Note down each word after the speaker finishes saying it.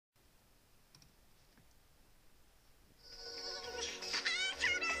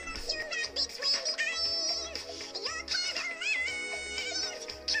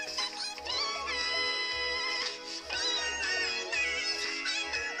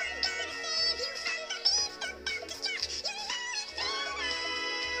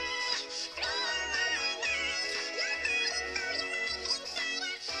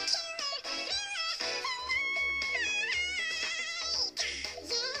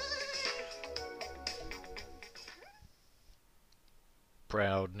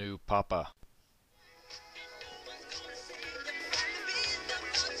proud new papa.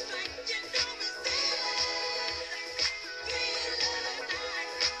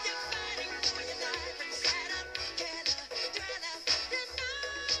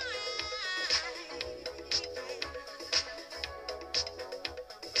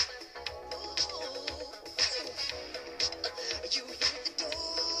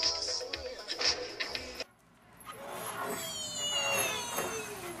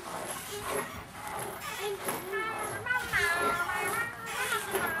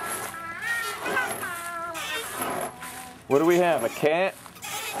 What do we have? A cat?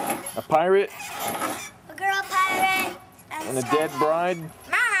 A pirate? A girl pirate. And a dead bride?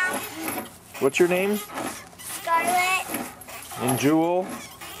 Mama. What's your name? Scarlet. And Jewel?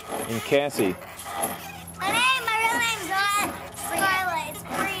 And Cassie? My real name's not Scarlet. It's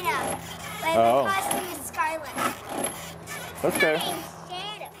Brina. But Oh. my costume is Scarlet. Okay.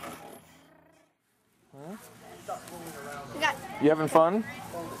 Huh? You having fun?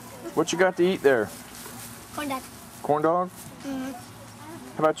 What you got to eat there? Corn dog. Corn dog? Mm-hmm.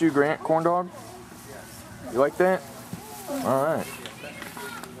 How about you, Grant? Corn dog? You like that? All right.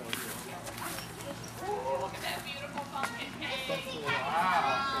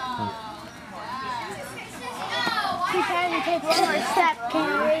 Every time we take one more step,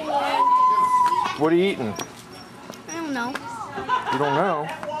 What are you eating? I don't know. You don't know?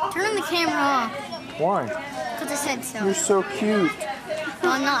 Turn the camera off. Why? Because I said so. You're so cute. No,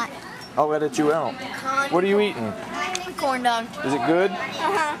 I'm not. I'll edit you out. What are you eating? Corn dog. Is it good?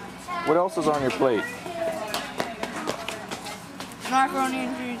 Uh-huh. What else is on your plate? Macaroni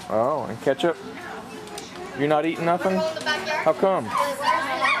and cheese. Oh, and ketchup? You're not eating nothing? How come?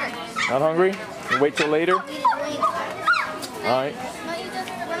 Not hungry? You wait till later? Alright.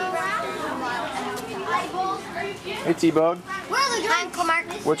 Hey, T-Bug. Hi, Uncle Mark.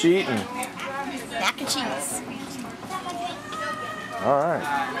 What you eating? Mac and cheese. Alright.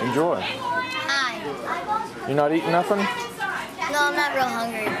 Enjoy. Hi. You're not eating nothing? No, I'm not real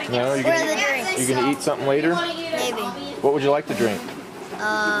hungry. No? You're Where are the drinks? gonna eat something later? Maybe. What would you like to drink?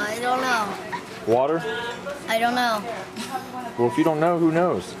 I don't know. Water? I don't know. Well, if you don't know, who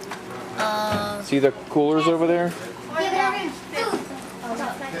knows? See the coolers over there?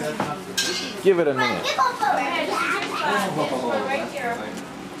 Give it a minute.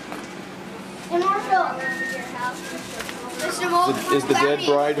 Mr. Mook. Is the dead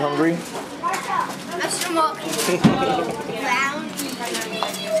bride hungry? Mr. Mook.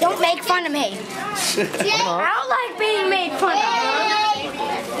 Don't make fun of me. I don't like being made fun of.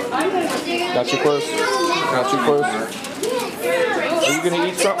 Got you close? Got you close? Are you gonna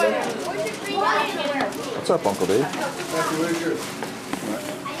eat something? What's up, Uncle Dave?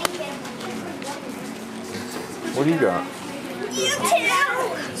 What do you got? You too.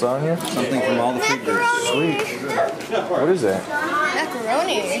 What's on here? Something from all the food groups. Sweet. What is that?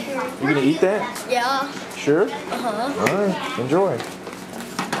 Macaroni. You gonna eat that? Yeah. Sure? Uh-huh. Alright, enjoy.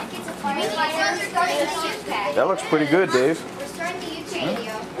 That looks pretty good, Dave.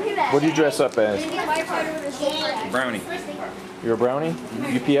 What do you dress up as? Brownie. You're a brownie?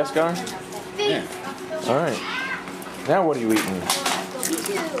 UPS guy? Yeah. Alright. Now what are you eating?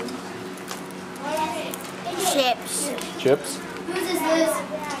 Chips. Chips? Whose is this?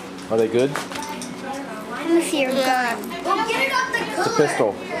 Are they good? Who's here? Yeah. It's a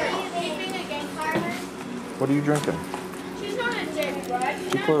pistol. What are you drinking?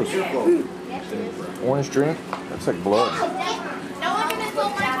 Too close. Orange drink? That's like blood.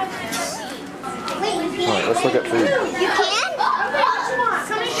 Alright, let's look at food. You can?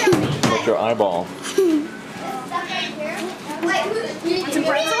 What's your eyeball? Some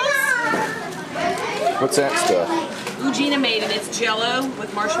pretzels? What's that stuff? Ugina made it. It's Jello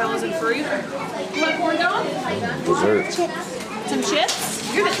with marshmallows and fruit. You want a corn dog? Dessert. Some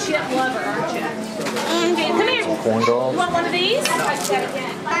chips? You're the chip lover, aren't you? Okay, come here. Corn You dogs? want one of these? No?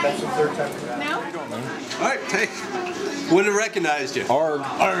 All right, hey, wouldn't have recognized you. Arg.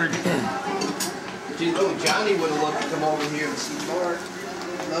 Arg. You know, Johnny would have loved to come over here and see Mark.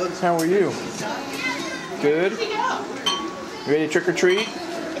 How are you? Good? You ready to trick or treat?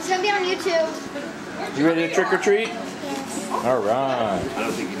 It's gonna be on YouTube. You ready to trick or treat? Yes. Alright. I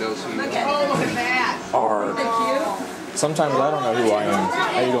don't think he knows who you are. Oh, look at that. Arg. Sometimes I don't know who I am.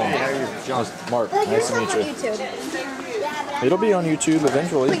 How you doing? It's Mark. Nice to meet you. It'll be on YouTube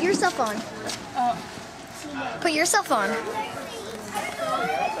eventually. Put yourself on. Put yourself on.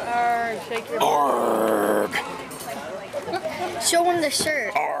 Arg. Show him the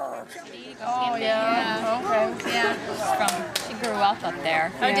shirt. Arg. Oh, yeah. Okay. Yeah. It's from grew up up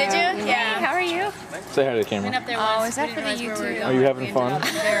there. Oh, did you? Yeah. How are you? Say hi to the camera. Up there Oh, once. is that for the YouTube? Are you having fun?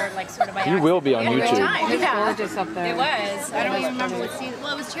 They're like sort of by You will be on accident. YouTube. Time. It's gorgeous up there. It was. I don't even remember what season.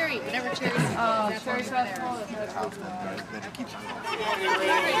 Well, it was cherry. Whatever cherry season. Oh, Cherry Festival.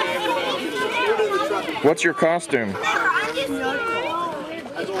 What's your costume?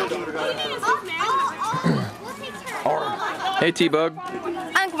 Hey, T-Bug.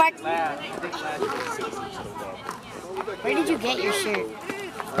 Uncle Mark. Where did you get your shirt?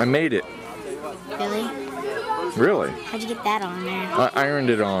 I made it. Really? Really? How'd you get that on there? I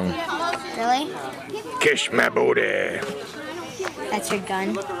ironed it on. Really? Kiss my booty. That's your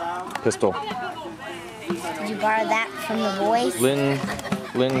gun? Pistol. Did you borrow that from the boys? Lynn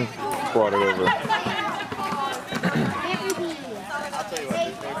brought it over.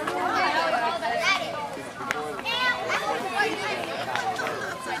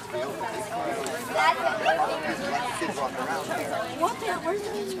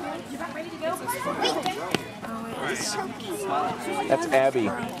 That's Abby.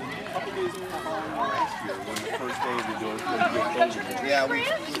 Yeah,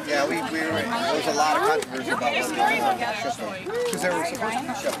 we were, there was a lot of controversy about what's going on with shipping. Because they were supposed to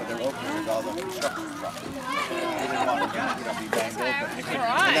be shipped, but they were open with all the construction trucks. They didn't want to, be banged open.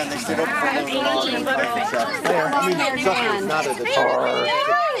 And then they stayed open for a little longer and banged shut. I mean, truck is not at the car.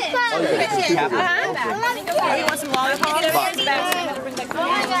 You want some lollipops?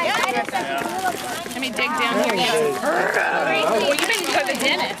 Let me dig down here. Well, you didn't go to the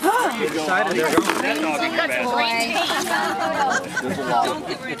dentist. Excited they're going. That dog is bad. There's a lot.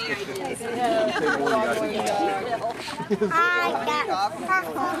 I got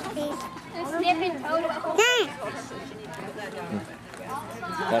purple.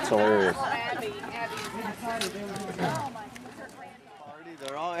 That's hilarious.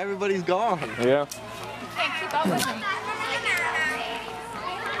 They're all, everybody's gone. Yeah. Hey, keep up with him.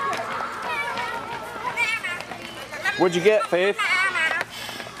 What'd you get, Faith?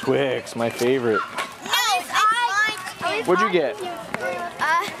 Twix, my favorite. What'd you get? Twix.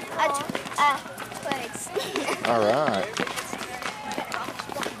 All right.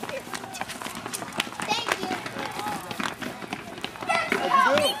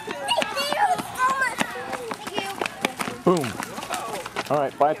 Boom. All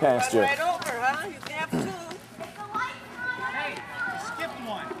right, bypassed you.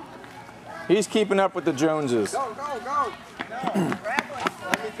 He's keeping up with the Joneses.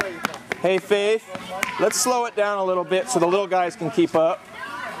 Hey, Faith, let's slow it down a little bit so the little guys can keep up.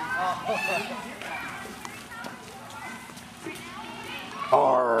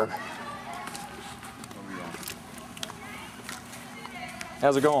 Arr.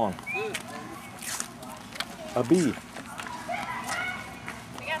 How's it going? A bee.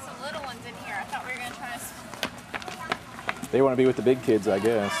 We got some little ones in here. I thought we were going to try to... They want to be with the big kids, I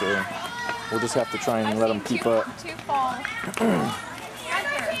guess, so we'll just have to try and let them keep up. Two fall.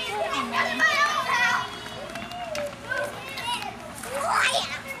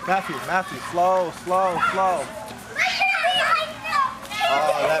 Matthew, slow.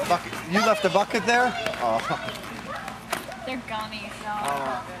 Oh, that bucket. You left the bucket there? Oh. They're gummies.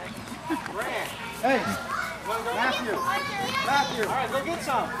 Hey, Matthew. All right, go get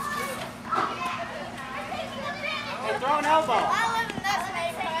some. Hey, throw an elbow.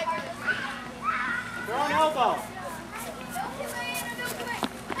 Throw an elbow.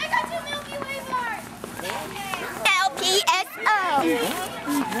 I got two Milky Way bars. LPSO.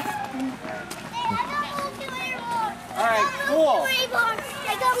 All right, cool.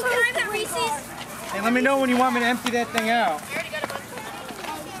 I got Reese's. Hey, let me know when you want me to empty that thing out.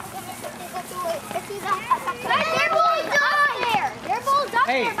 Their bowl's up there. Their bowl's up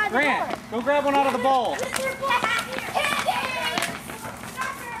Hey, there by the Grant, door. go grab one out of the bowl.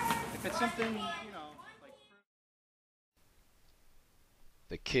 If it's something, you know, like...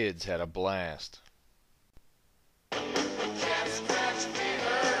 The kids had a blast.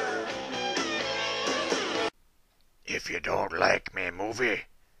 If you don't like my movie,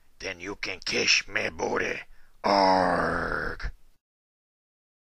 then you can kiss my booty. Arr.